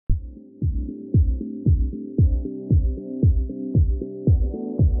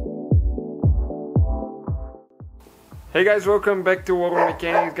Hey guys, welcome back to World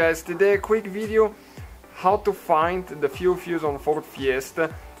Mechanics, guys. Today a quick video how to find the fuel fuse on Ford Fiesta.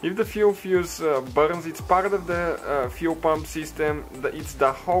 If the fuel fuse burns, it's part of the fuel pump system. It's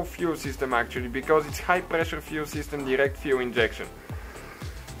the whole fuel system actually, because it's high pressure fuel system, direct fuel injection.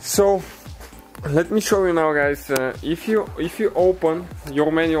 So let me show you now, guys. If you open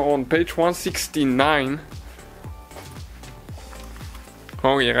your manual on page 169,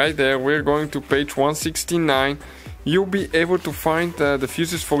 okay, right there, we're going to page 169. You'll be able to find the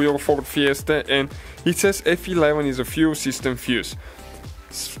fuses for your Ford Fiesta, and it says F11 is a fuel system fuse.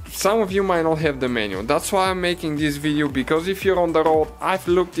 Some of you might not have the manual. That's why I'm making this video, because if you're on the road, I've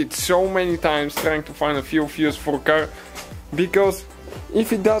looked it so many times trying to find a fuel fuse for a car, because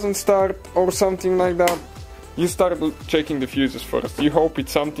if it doesn't start or something like that, you start checking the fuses first. You hope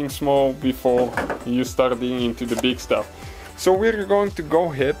it's something small before you start digging into the big stuff. So we're going to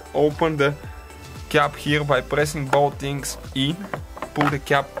go ahead, open the cap here by pressing both things in, pull the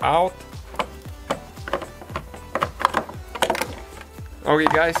cap out. Okay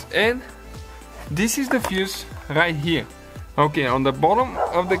guys, and this is the fuse right here. Okay, on the bottom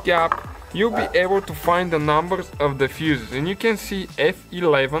of the cap you'll be able to find the numbers of the fuses, and you can see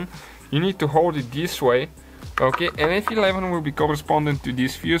F11. You need to hold it this way, okay, and F11 will be correspondent to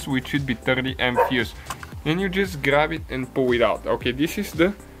this fuse, which should be 30 amp fuse, and you just grab it and pull it out. Okay, this is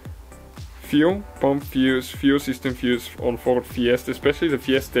the fuel pump fuse, fuel system fuse on Ford Fiesta, especially the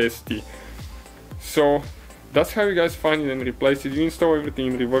Fiesta ST. So that's how you guys find it and replace it. You install everything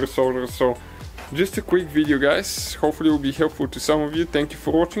in reverse order. So just a quick video, guys. Hopefully it will be helpful to some of you. Thank you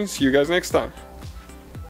for watching. See you guys next time.